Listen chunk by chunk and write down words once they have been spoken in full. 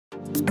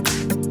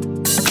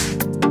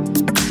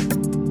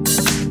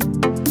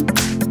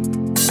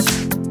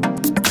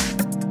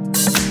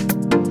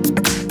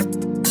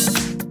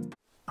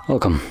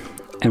Welcome.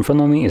 In front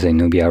of me is a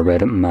NUBIA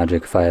Red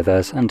Magic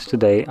 5S, and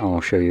today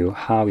I'll show you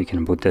how you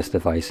can boot this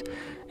device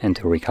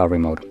into recovery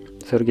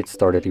mode. So to get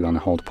started, you want to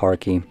hold power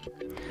key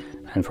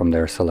and from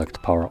there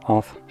select power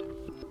off.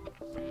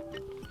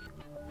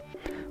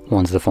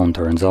 Once the phone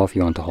turns off,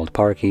 you want to hold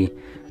power key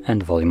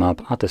and volume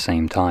up at the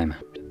same time.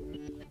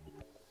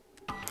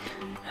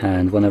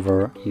 And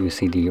whenever you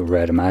see the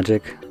red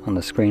magic on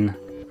the screen,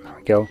 there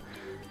we go,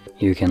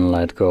 you can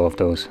let go of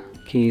those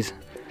keys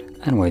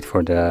and wait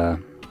for the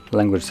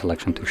language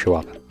selection to show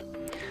up.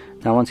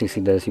 Now once you see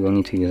this, you will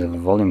need to use the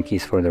volume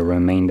keys for the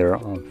remainder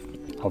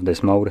of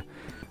this mode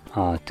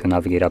to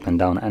navigate up and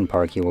down, and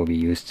power key will be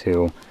used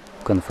to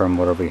confirm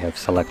whatever you have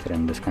selected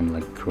in this kind of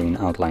like green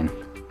outline.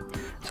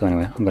 So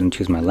anyway, I'm going to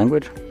choose my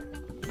language,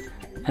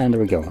 and there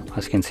we go.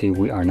 As you can see,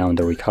 we are now in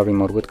the recovery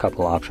mode with a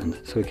couple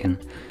options. So we can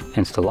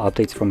install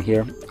updates from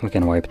here, we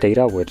can wipe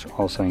data, which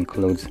also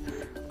includes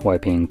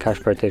wiping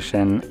cache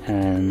partition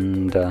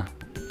and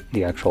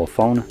the actual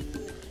phone.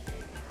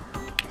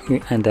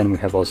 And then we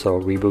have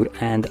also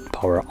reboot and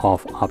power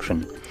off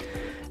option.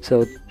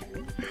 So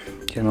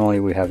generally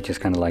we have just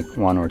kind of like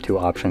one or two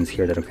options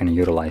here that we can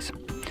utilize.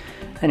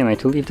 Anyway,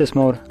 to leave this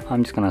mode,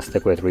 I'm just gonna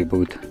stick with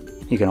reboot.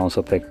 You can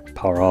also pick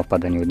power off,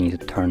 but then you would need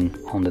to turn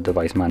on the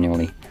device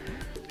manually.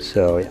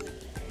 So yeah,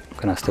 I'm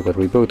gonna stick with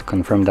reboot,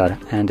 confirm that,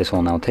 and this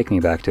will now take me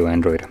back to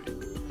Android.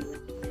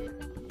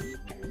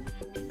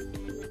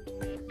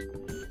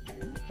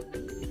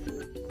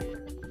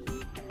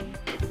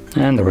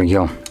 And there we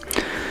go.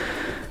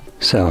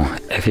 So,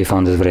 if you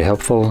found this very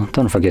helpful,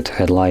 don't forget to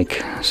hit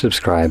like,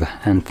 subscribe,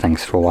 and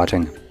thanks for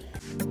watching.